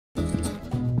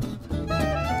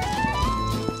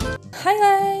Hi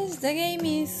guys, the game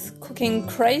is Cooking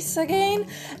Craze again,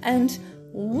 and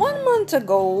 1 month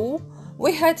ago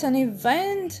we had an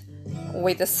event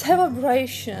with a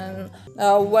celebration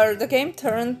where the game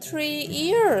turned 3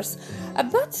 years,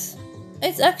 but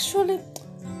it's actually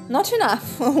not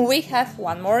enough. We have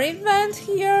one more event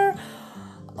here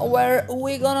where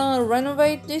we're gonna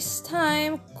renovate this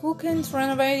time, cook and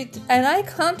renovate, and I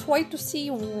can't wait to see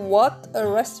what a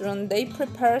restaurant they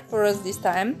prepared for us this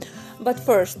time. But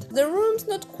first, the room's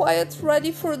not quite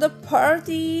ready for the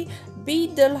party.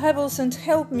 Beat the levels and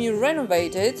help me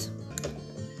renovate it.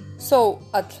 So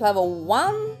at level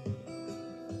 1,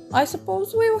 I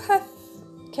suppose we'll have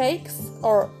cakes,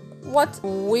 or what?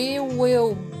 We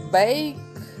will bake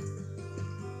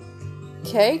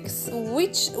cakes,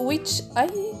 which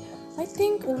I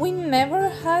think we never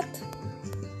had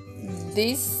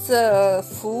this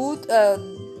food,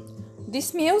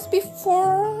 these meals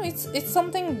before. It's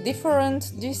something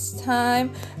different this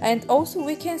time, and also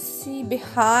we can see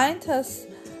behind us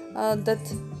that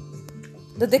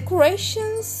the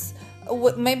decorations.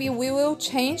 Maybe we will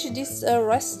change this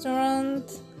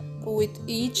restaurant with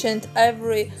each and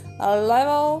every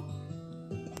level.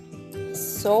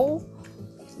 So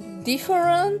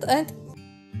different, and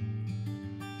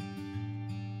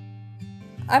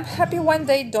I'm happy when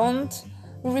they don't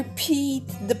repeat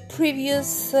the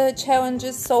previous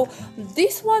challenges. So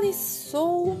this one is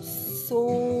so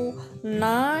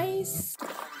nice.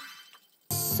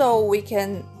 So we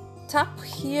can tap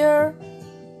here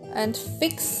and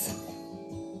fix.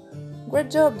 Great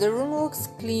job, the room looks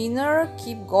cleaner.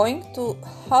 Keep going to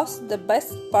host the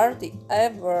best party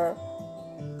ever.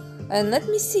 And let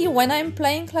me see when I'm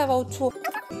playing level 2.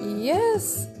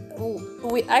 Yes,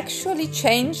 we actually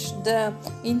changed the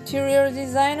interior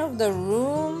design of the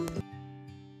room.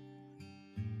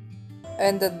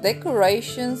 And the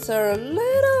decorations are a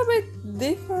little bit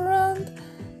different.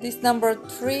 This number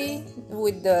 3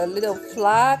 with the little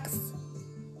flags.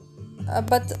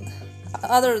 But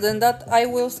other than that, I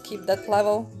will skip that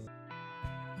level.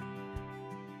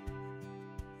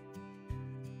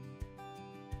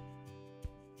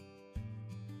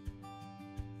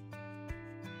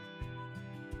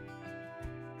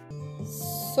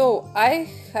 So I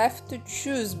have to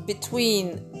choose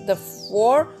between the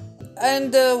floor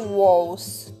and the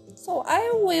walls. So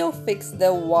I will fix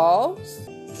the walls.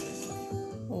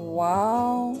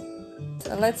 Wow.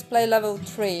 So let's play level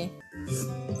 3.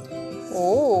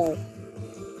 Oh,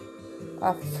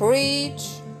 a fridge.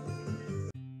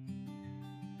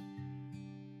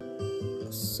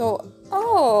 So,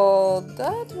 oh,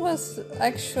 that was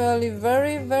actually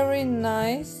very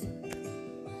nice.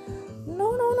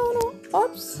 No.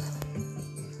 Oops.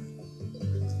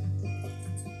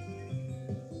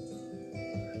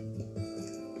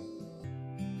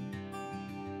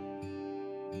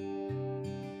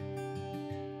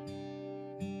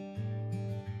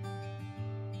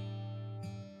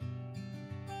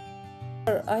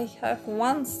 I have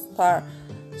 1 star,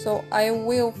 so I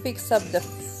will fix up the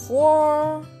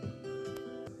floor.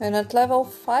 And at level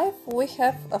 5 we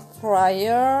have a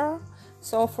fryer.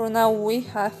 So for now we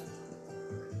have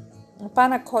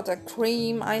panna cotta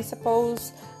cream, I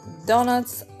suppose,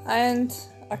 donuts and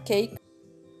a cake.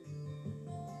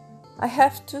 I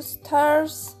have 2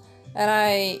 stars and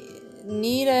I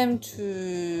need them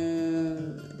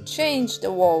to change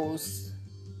the walls.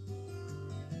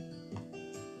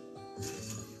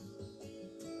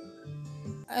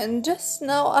 And just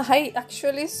now I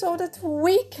actually saw that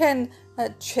we can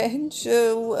change,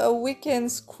 we can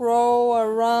scroll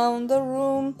around the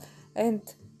room, and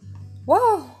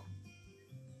wow!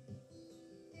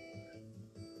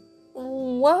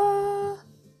 Wow!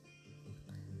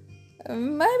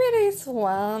 Maybe this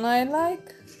one I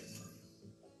like.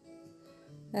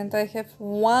 And I have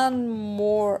 1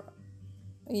 more.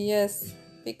 Yes,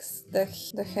 fix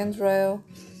the handrail.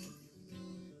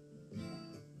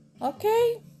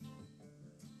 Okay.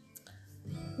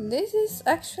 This is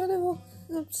actually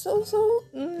so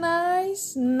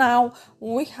nice. Now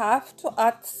we have to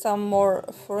add some more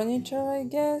furniture, I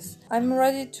guess. I'm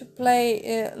ready to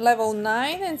play level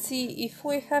 9 and see if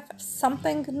we have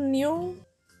something new.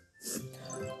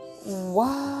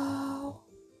 Wow!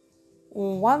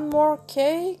 1 more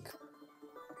cake.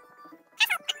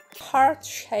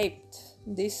 Heart-shaped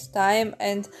this time,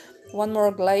 and 1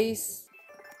 more glaze.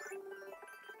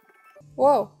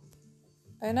 Whoa!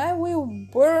 And I will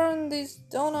burn this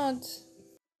donut.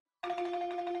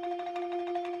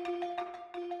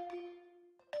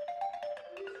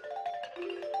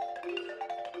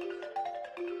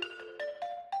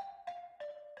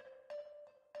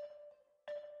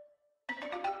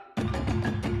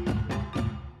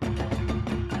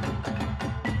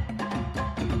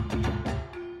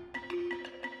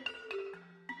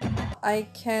 I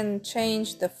can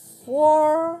change the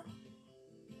floor.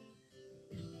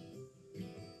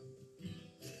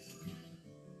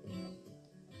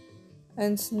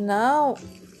 And now,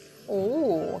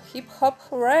 oh, hip hop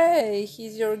hooray!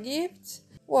 Here's your gift.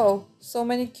 Whoa, so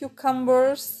many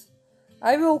cucumbers.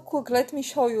 I will cook. Let me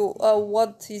show you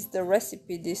what is the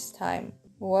recipe this time.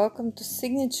 Welcome to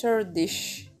signature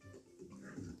dish.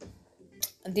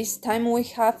 This time we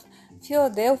have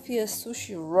Philadelphia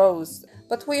sushi rolls,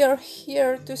 but we are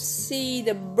here to see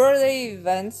the birthday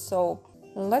event, so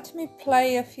let me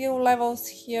play a few levels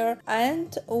here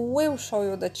and we'll show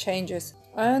you the changes.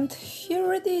 And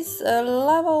here it is,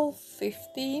 level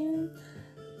 15,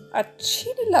 a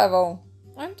chili level.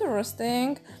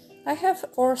 Interesting. I have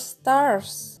 4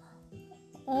 stars.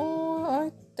 Oh,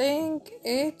 I think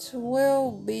it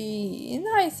will be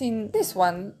nice in this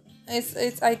one.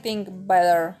 It's I think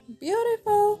better.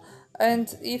 Beautiful.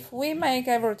 And if we make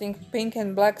everything pink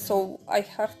and black, so I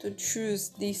have to choose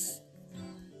this.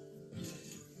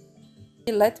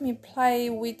 Let me play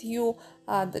with you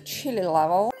the chili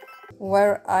level,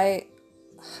 where I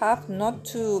have not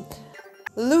to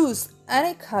lose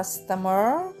any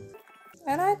customer.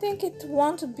 And I think it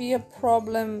won't be a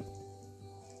problem,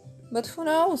 but who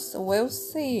knows, we'll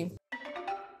see.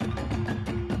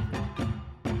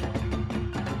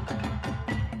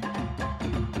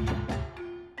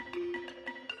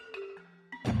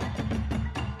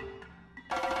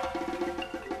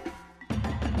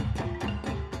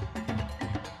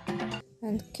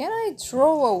 And can I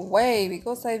throw away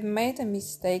because I've made a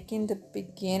mistake in the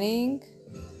beginning?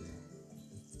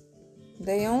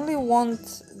 They only want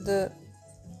the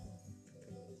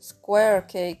square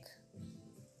cake.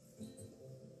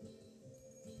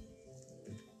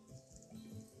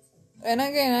 And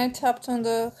again, I tapped on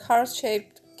the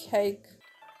heart-shaped cake.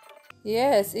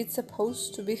 Yes, it's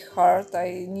supposed to be hard.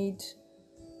 I need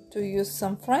to use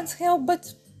some friend's help,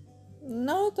 but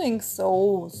nothing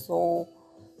so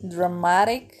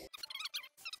dramatic.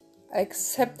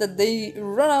 Except that they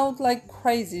run out like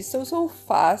crazy, so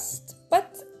fast.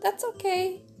 But that's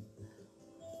okay.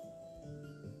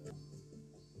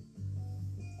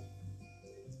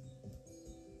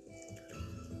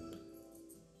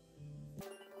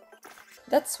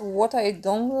 That's what I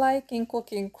don't like in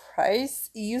Cooking Craze.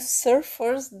 You serve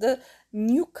first the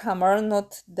newcomer,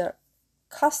 not the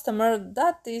customer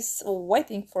that is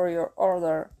waiting for your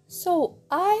order. So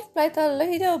I've played a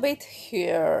little bit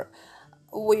here.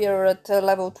 We are at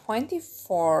level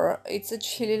 24. It's a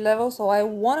chili level, so I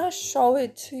wanna show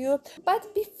it to you.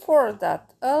 But before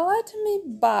that, let me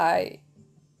buy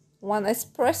one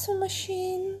espresso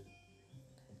machine.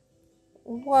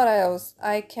 What else?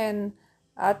 I can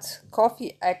add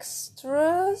coffee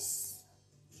extras.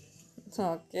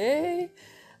 Okay.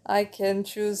 I can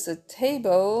choose a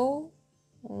table,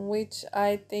 which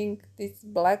I think this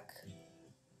black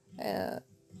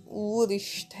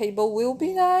woodish table will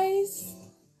be nice.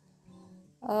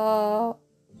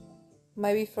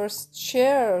 Maybe first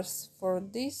chairs for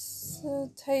this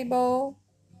table.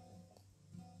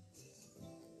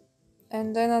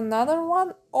 And then another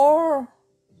one, or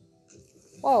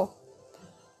oh,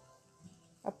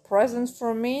 a present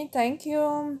for me, thank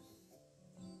you.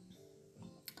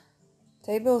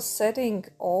 Table setting,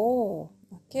 oh,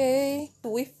 okay.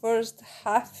 We first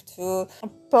have to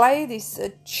apply this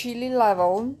chili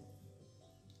level,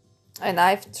 and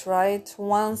I've tried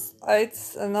once,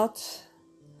 it's not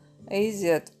easy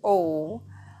at all.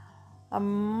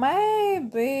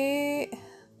 Maybe,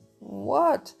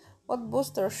 what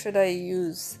booster should I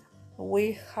use?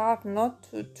 We have not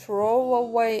to throw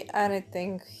away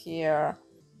anything here.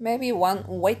 Maybe one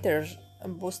waiter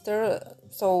booster,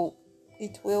 so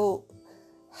it will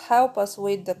help us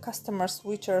with the customers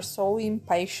which are so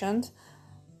impatient.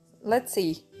 Let's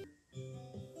see.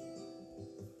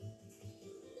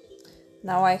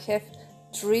 Now I have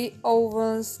 3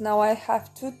 ovens. Now I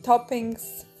have 2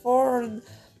 toppings for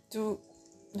the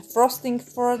frosting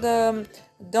for the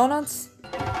donuts.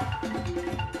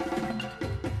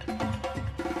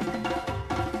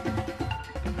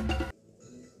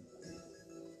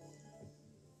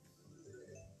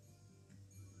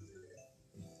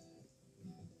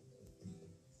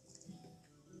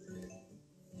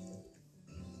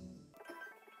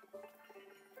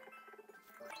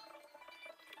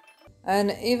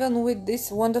 And even with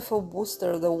this wonderful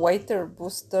booster, the waiter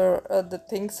booster, the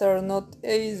things are not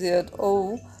easy at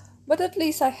all. But at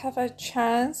least I have a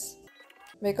chance.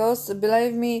 Because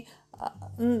believe me,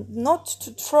 not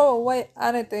to throw away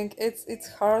anything, it's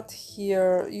hard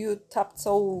here. You tapped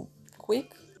so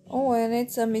quick. Oh, and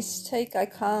it's a mistake. I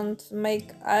can't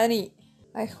make any.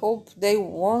 I hope they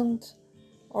won't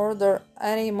order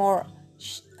any more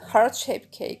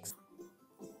heart-shaped cakes.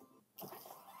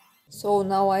 So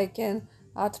now I can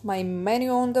add my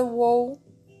menu on the wall.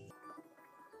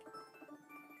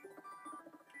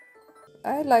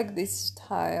 I like this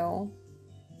style.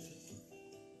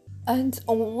 And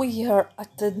we are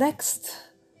at the next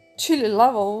chili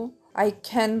level. I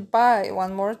can buy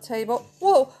one more table.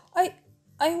 Whoa,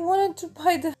 I wanted to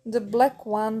buy the black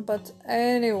one, but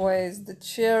anyways, the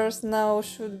chairs now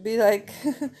should be like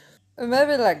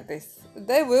maybe like this.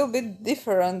 They will be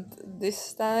different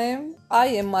this time. I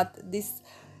am at this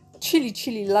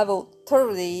chili level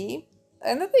 30,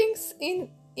 and the things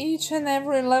in each and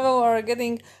every level are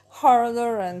getting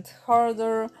harder and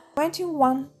harder.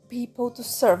 21 people to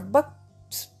serve, but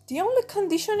the only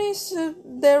condition is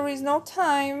there is no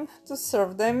time to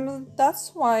serve them.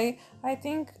 That's why I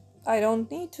think I don't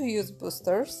need to use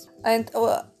boosters. And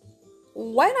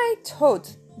when I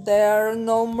thought there are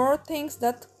no more things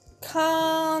that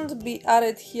can't be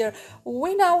added here,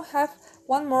 we now have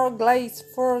one more glaze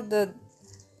for the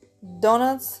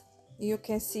donuts. You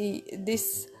can see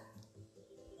this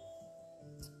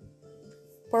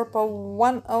purple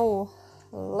one. Oh,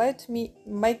 let me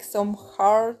make some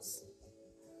hearts.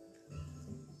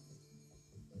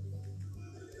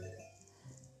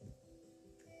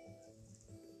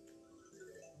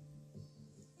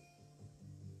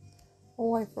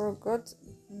 Oh, I forgot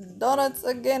donuts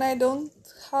again. I don't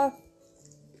have.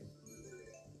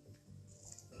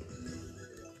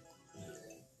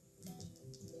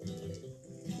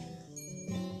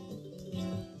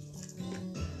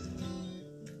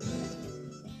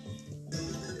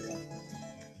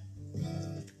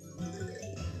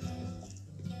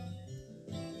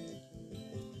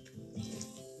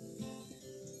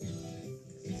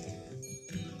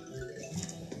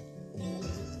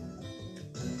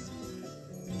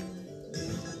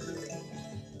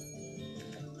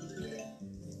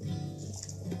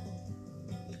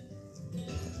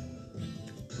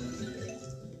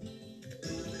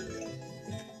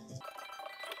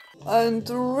 And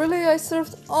really, I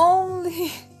served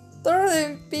only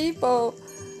 13 people.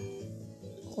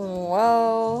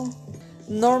 Well,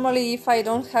 normally, if I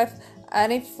don't have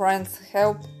any friends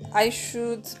help, I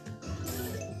should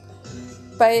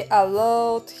pay a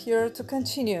lot here to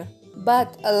continue.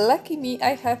 But lucky me,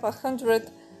 I have 100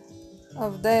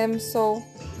 of them, so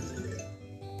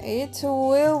it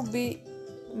will be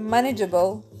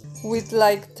manageable with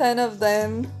like 10 of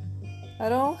them. I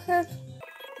don't have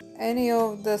any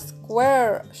of the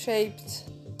square shaped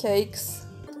cakes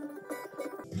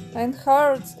and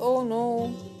hearts. Oh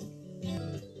no.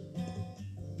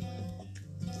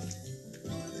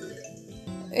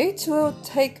 It will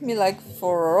take me like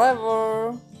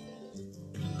forever.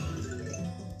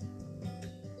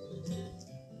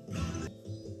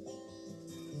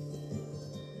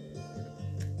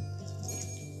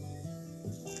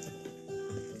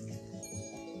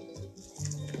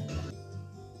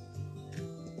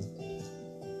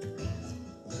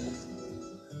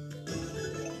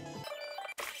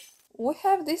 We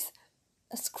have this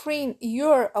screen,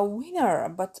 you're a winner,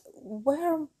 but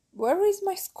where is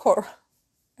my score?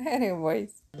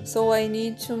 Anyways, so I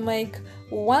need to make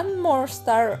one more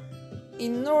star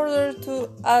in order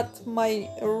to add my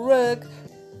rug.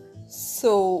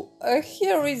 So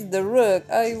here is the rug.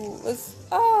 I was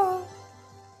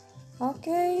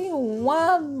okay,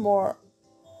 one more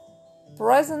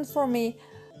present for me.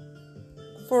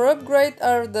 For upgrade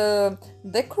are the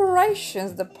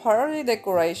decorations, the party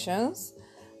decorations,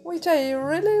 which I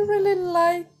really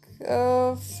like.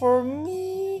 For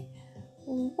me,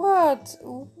 what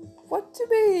to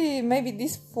be? Maybe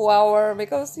this flower,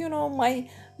 because you know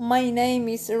my name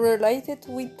is related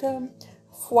with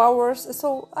flowers,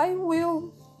 so I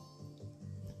will.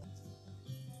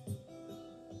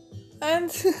 And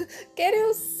can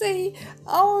you see?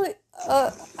 Only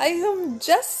I am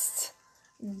just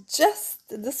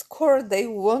the score they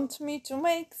want me to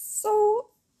make.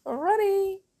 So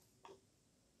ready.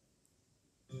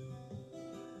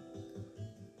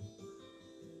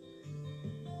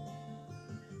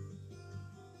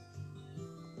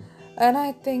 And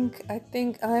I think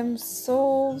I'm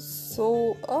so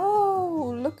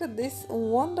oh, look at these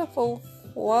wonderful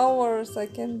flowers I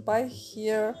can buy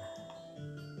here.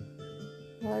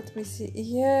 Let me see.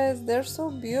 Yes, they're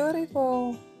so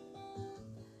beautiful.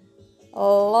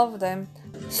 Love them.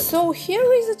 So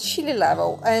here is a chili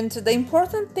level, and the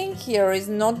important thing here is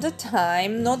not the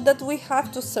time, not that we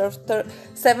have to serve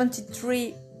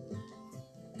 73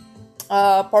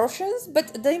 portions,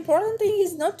 but the important thing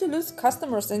is not to lose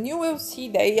customers, and you will see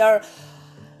they are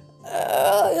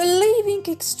leaving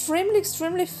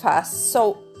extremely fast.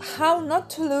 So how not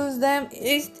to lose them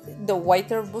is the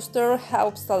waiter booster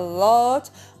helps a lot.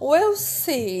 We'll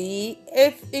see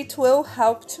if it will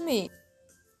help to me.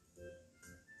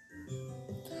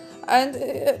 And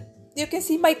you can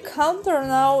see my counter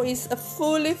now is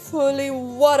fully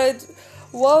loaded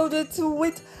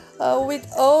with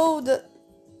all the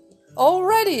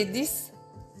already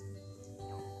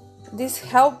this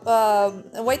help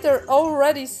waiter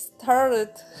already started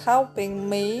helping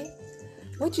me,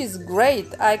 which is great.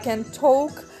 I can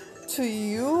talk to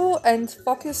you and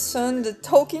focus on the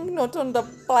talking, not on the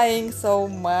playing so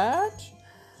much.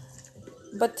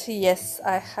 But yes,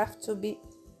 I have to be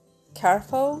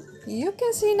careful. You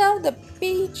can see now the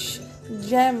peach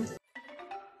jam,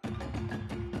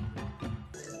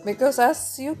 because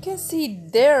as you can see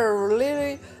they're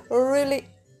really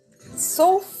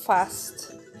so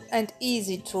fast and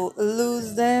easy to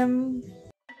lose them.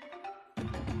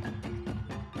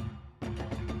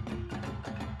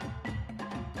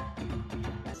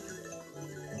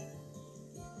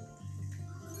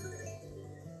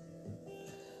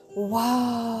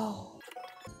 Wow.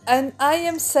 And I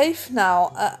am safe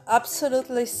now,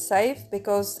 absolutely safe,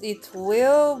 because it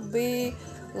will be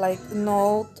like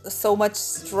not so much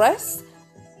stress.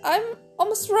 I'm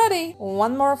almost ready.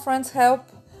 One more friend's help,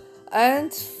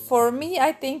 and for me,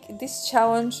 I think this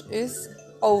challenge is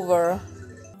over.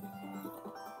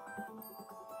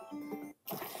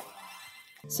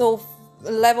 So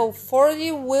level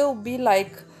 40 will be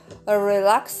like a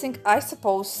relaxing, I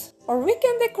suppose. Or we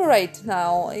can decorate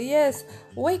now. Yes,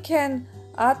 we can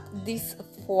add these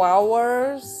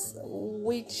flowers,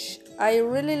 which I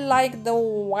really like the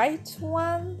white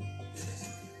one.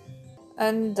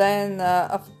 And then,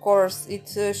 of course,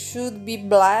 it should be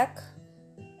black,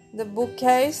 the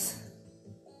bookcase.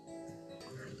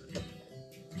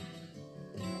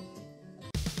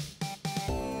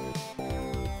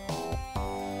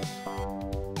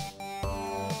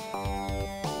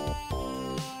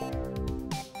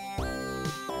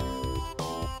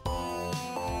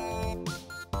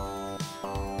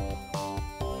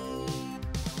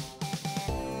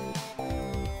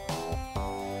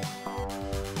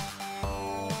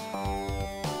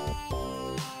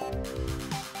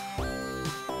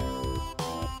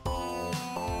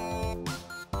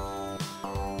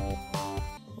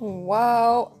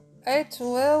 Wow, it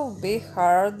will be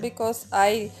hard because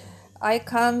I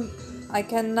can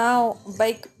now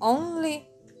bake only.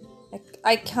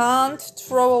 I can't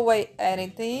throw away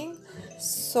anything,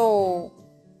 so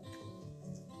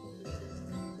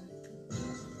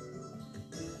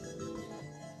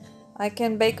I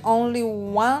can bake only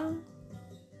one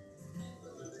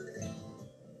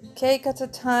cake at a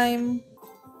time.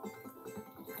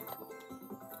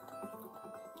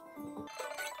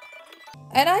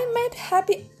 And I made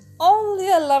happy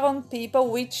only 11 people,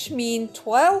 which means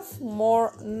 12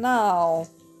 more now.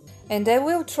 And they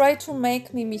will try to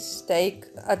make me mistake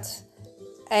at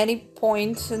any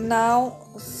point now,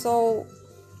 so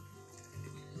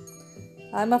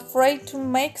I'm afraid to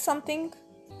make something.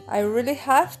 I really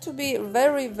have to be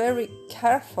very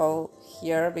careful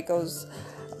here, because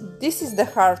this is the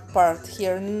hard part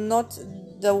here, not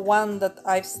the one that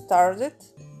I've started.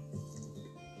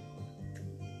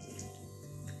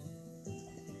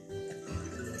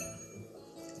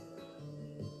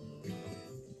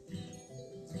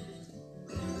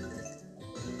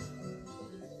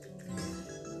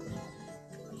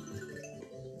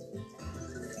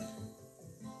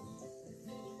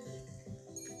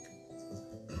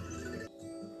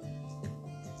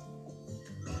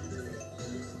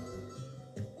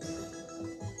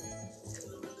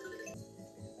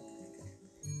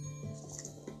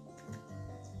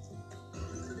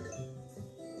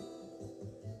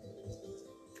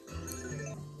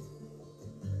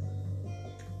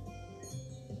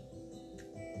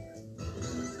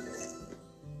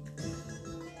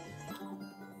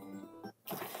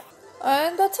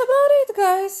 And that's about it,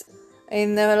 guys.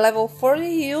 In level 40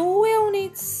 you will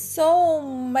need so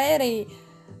many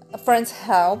friends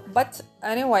help, but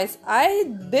anyways, I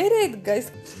did it,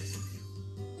 guys.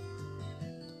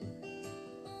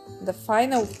 The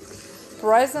final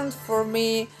present for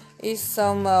me is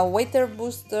some waiter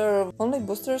booster, only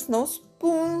boosters, no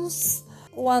spoons.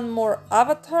 One more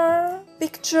avatar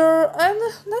picture, and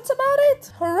that's about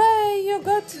it. Hooray, you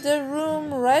got the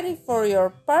room ready for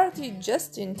your party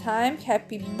just in time.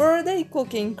 Happy birthday,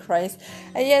 Cooking Craze.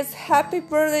 Yes, happy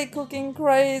birthday, Cooking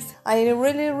Craze. I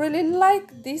really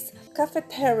like this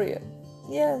cafeteria.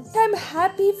 Yes, I'm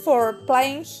happy for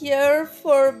playing here,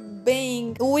 for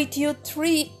being with you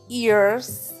 3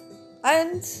 years,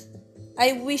 and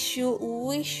I wish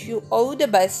you all the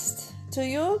best to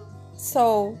you.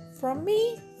 So from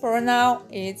me, For now,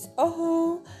 it's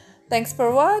all. Thanks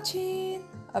for watching.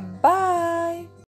 Bye.